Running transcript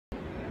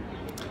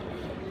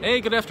Hey,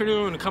 good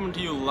afternoon. Coming to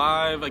you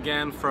live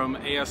again from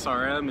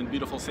ASRM in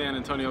beautiful San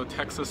Antonio,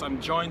 Texas.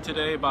 I'm joined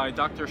today by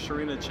Dr.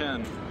 Serena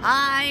Chen.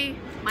 Hi,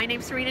 my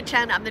name's Serena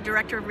Chen. I'm the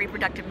Director of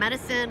Reproductive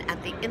Medicine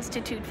at the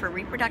Institute for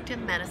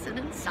Reproductive Medicine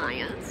and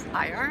Science,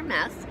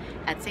 IRMS,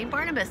 at St.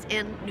 Barnabas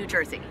in New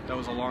Jersey. That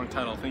was a long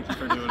title. Thank you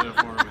for doing it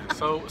for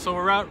me. So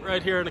we're out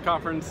right here at the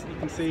conference. You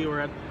can see we're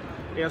at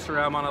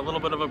ASRM on a little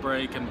bit of a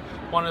break and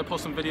wanted to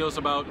post some videos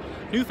about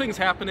new things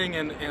happening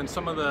and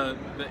some of the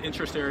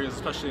interest areas,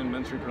 especially in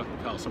men's reproductive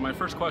health. So my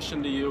first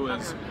question to you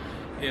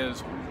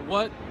is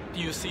what do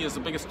you see as the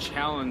biggest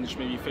challenge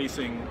maybe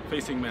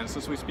facing men?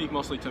 Since we speak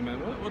mostly to men,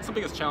 what's the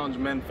biggest challenge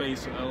men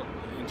face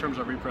in terms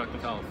of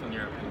reproductive health in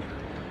your opinion?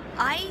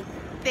 I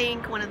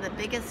think one of the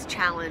biggest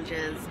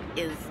challenges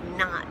is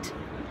not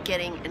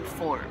getting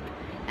informed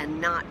and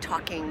not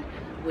talking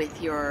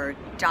with your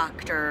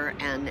doctor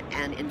and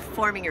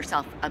informing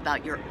yourself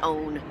about your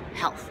own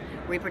health.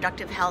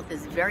 Reproductive health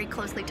is very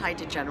closely tied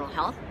to general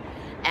health,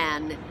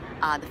 and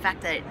the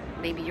fact that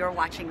maybe you're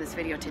watching this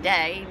video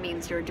today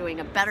means you're doing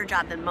a better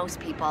job than most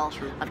people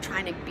of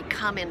trying to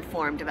become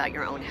informed about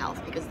your own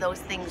health, because those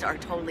things are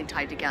totally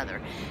tied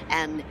together.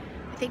 And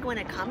I think when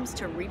it comes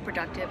to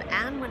reproductive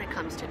and when it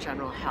comes to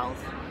general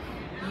health,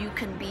 you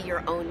can be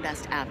your own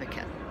best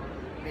advocate.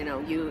 You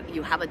know,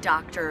 you have a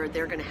doctor,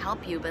 they're going to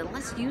help you, but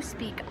unless you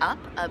speak up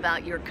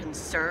about your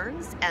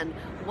concerns and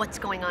what's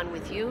going on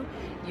with you,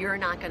 you're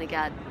not going to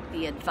get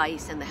the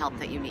advice and the help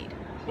that you need.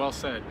 Well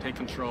said. Take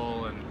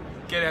control and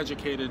get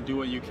educated, do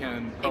what you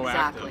can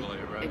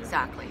proactively, right?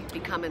 Exactly.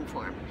 Become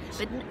informed.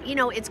 But, you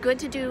know, it's good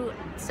to do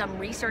some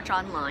research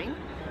online,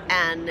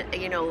 and,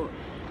 you know,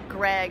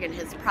 Greg and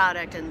his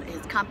product and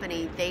his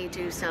company, they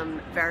do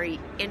some very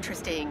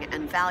interesting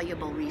and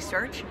valuable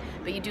research,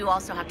 but you do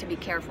also have to be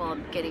careful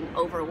of getting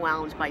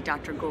overwhelmed by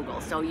Dr.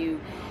 Google. So you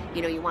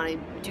want to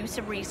do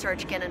some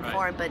research, get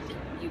informed, but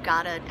you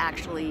gotta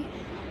actually,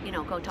 you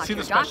know, go talk to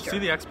your doctor. See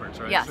the experts,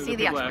 right? Yeah, see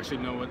the people that actually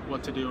know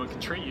what to do and can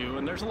treat you.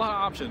 And there's a lot of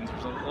options.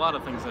 There's a lot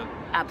of things that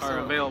are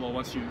available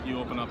once you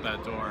open up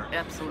that door.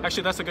 Absolutely.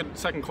 Actually, that's a good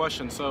second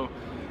question. So,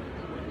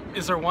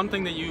 is there one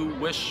thing that you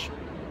wish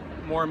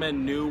more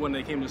men knew when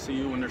they came to see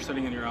you when they're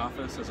sitting in your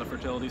office as a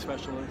fertility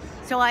specialist?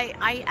 So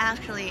I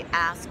actually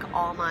ask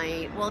all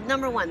my, well,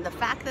 number one, the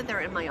fact that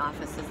they're in my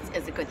office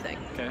is a good thing.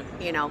 Okay.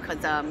 You know, because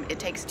it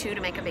takes two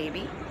to make a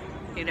baby,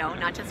 you know,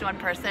 not just one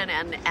person,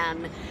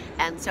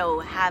 and so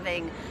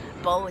having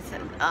both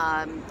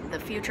the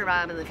future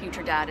mom and the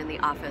future dad in the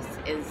office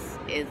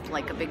is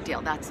like a big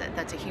deal. That's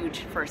a huge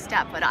first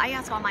step. But I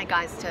ask all my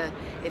guys to,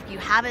 if you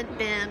haven't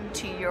been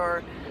to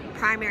your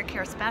primary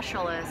care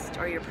specialist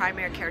or your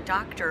primary care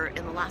doctor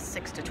in the last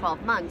 6 to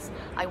 12 months,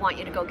 I want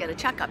you to go get a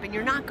checkup. And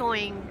you're not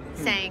going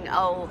saying,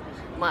 oh,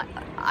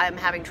 I'm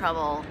having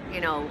trouble,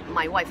 you know,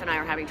 my wife and I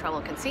are having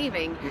trouble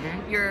conceiving.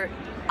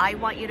 I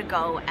want you to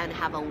go and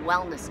have a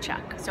wellness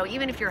check. So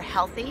even if you're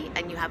healthy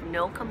and you have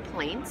no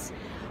complaints,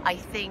 I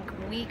think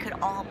we could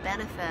all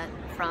benefit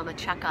from a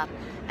checkup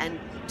and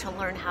to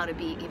learn how to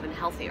be even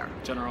healthier.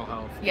 General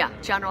health. Yeah,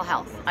 general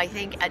health. I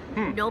think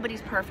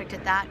nobody's perfect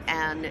at that,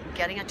 and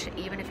getting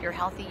even if you're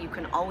healthy, you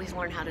can always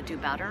learn how to do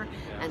better.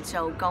 Yeah. And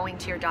so going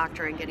to your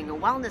doctor and getting a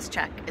wellness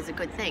check is a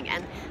good thing.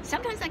 And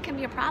sometimes that can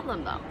be a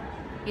problem, though.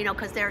 You know,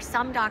 because there are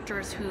some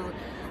doctors who,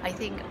 I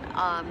think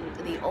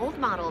the old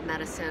model of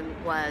medicine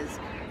was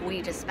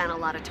we just spent a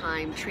lot of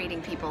time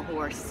treating people who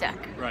are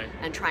sick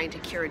and trying to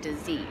cure a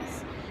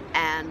disease.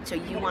 And so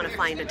you want to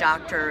find a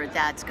doctor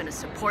that's going to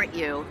support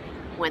you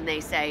when they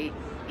say,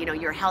 you know,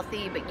 you're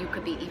healthy, but you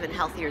could be even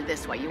healthier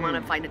this way. You want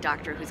to find a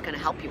doctor who's going to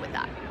help you with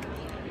that.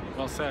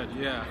 Well said,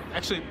 yeah.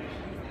 Actually,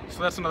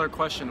 so that's another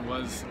question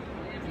was,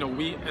 you know,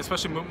 we,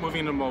 especially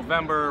moving into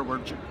November, we're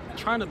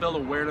trying to build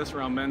awareness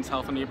around men's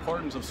health and the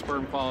importance of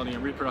sperm quality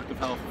and reproductive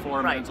health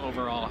for men's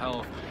overall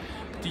health.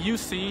 Do you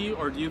see,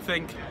 or do you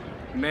think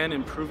men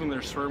improving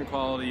their sperm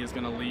quality is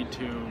going to lead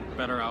to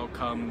better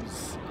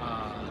outcomes,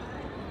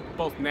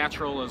 both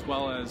natural as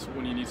well as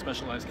when you need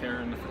specialized care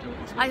in the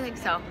fertility space? I think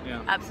so.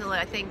 Yeah. Absolutely.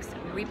 I think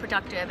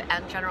reproductive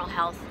and general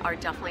health are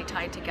definitely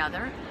tied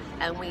together,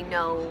 and we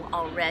know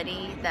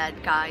already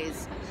that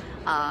guys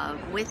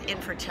with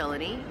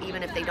infertility,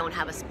 even if they don't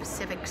have a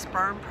specific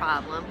sperm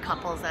problem,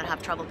 couples that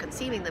have trouble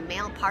conceiving, the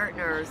male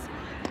partners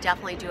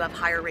definitely do have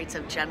higher rates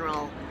of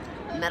general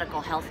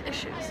medical health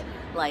issues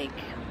like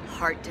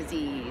heart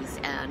disease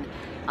and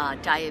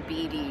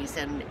diabetes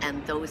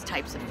and those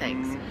types of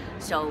things.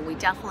 So we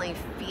definitely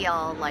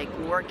feel like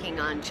working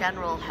on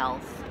general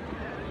health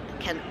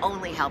can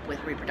only help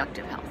with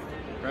reproductive health.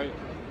 Great.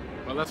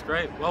 Well, that's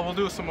great. Well, we'll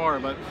do some more,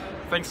 but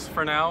thanks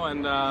for now,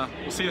 and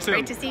we'll see you soon.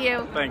 Great to see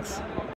you. Thanks.